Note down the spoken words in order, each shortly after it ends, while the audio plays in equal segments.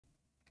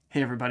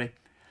Hey everybody.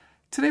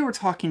 Today we're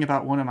talking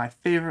about one of my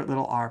favorite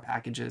little R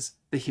packages,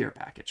 the here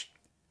package.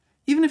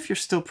 Even if you're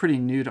still pretty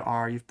new to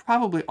R, you've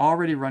probably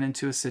already run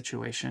into a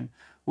situation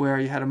where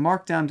you had a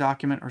markdown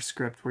document or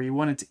script where you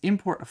wanted to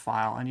import a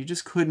file and you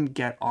just couldn't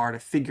get R to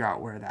figure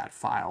out where that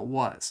file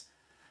was.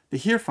 The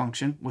here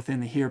function within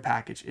the here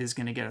package is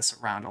going to get us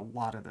around a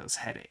lot of those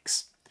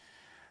headaches.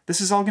 This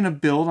is all going to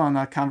build on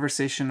a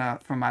conversation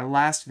from my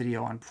last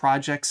video on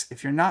projects.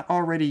 If you're not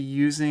already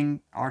using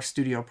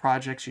RStudio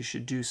projects, you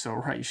should do so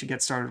right. You should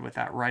get started with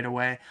that right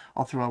away.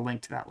 I'll throw a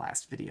link to that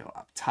last video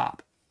up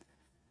top.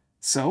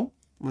 So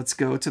let's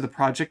go to the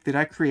project that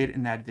I created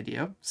in that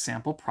video,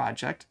 sample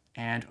project,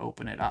 and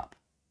open it up.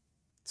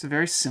 It's a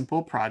very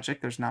simple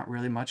project. There's not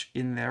really much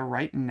in there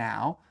right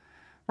now.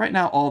 Right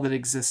now, all that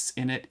exists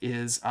in it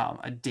is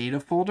a data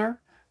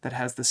folder that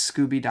has the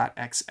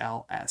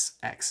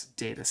scooby.xlsx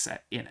dataset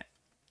in it.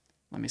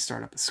 Let me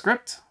start up a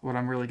script. What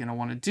I'm really going to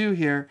want to do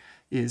here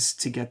is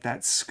to get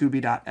that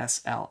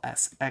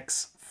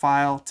scooby.slsx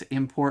file to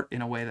import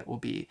in a way that will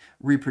be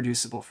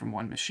reproducible from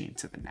one machine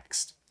to the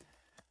next.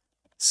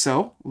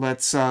 So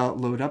let's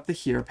load up the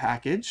here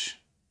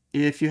package.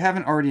 If you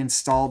haven't already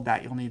installed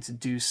that, you'll need to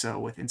do so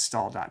with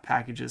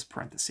install.packages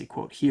parenthesis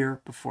quote here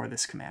before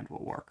this command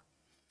will work.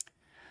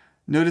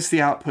 Notice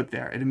the output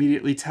there. It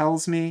immediately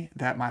tells me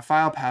that my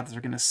file paths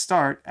are going to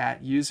start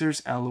at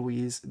users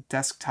Eloise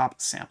desktop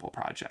sample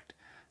project.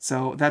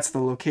 So that's the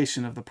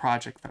location of the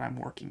project that I'm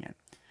working in.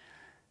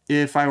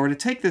 If I were to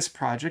take this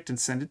project and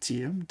send it to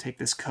you, take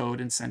this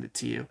code and send it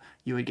to you,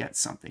 you would get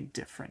something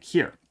different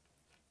here.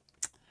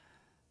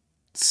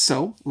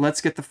 So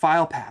let's get the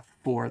file path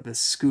for the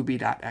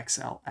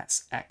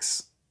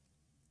scooby.xlsx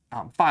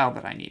file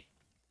that I need.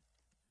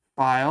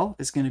 File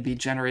is going to be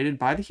generated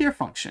by the here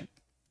function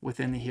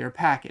within the here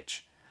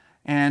package.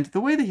 And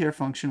the way the here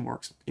function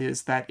works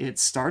is that it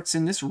starts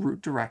in this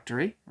root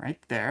directory right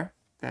there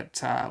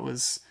that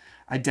was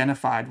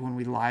identified when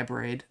we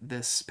libraried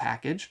this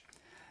package.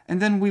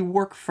 And then we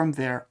work from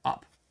there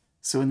up.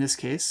 So in this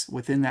case,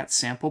 within that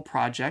sample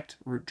project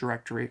root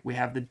directory, we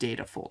have the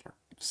data folder.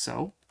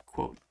 So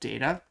quote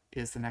data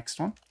is the next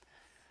one.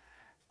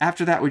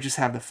 After that, we just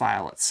have the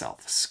file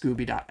itself,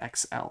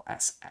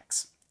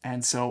 scooby.xlsx.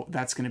 And so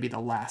that's going to be the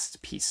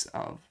last piece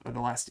of, or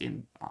the last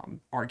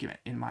argument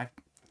in my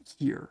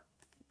here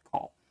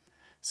call.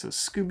 So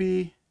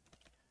scooby.xlsx.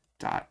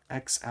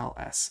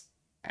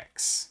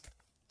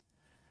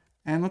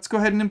 And let's go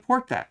ahead and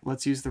import that.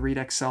 Let's use the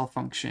readxl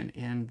function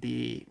in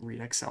the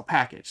readxl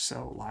package.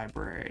 So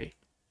library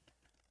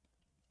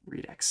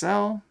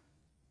readxl.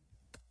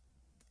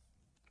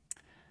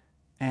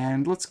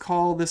 And let's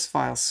call this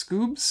file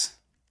scoobs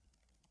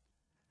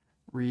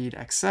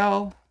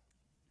readxl.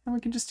 And we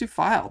can just do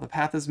file. The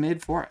path is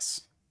made for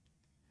us.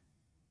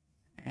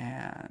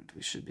 And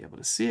we should be able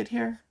to see it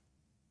here.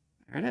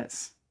 There it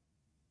is.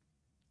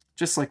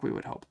 Just like we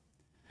would hope.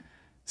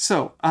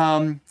 So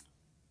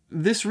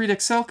this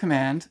readxl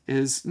command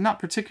is not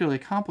particularly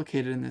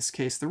complicated in this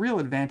case. The real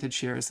advantage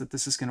here is that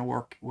this is going to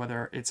work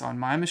whether it's on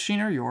my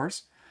machine or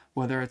yours,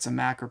 whether it's a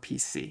Mac or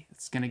PC.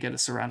 It's going to get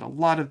us around a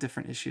lot of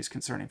different issues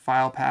concerning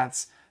file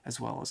paths as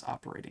well as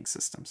operating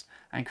systems.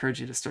 I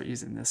encourage you to start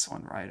using this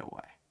one right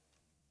away.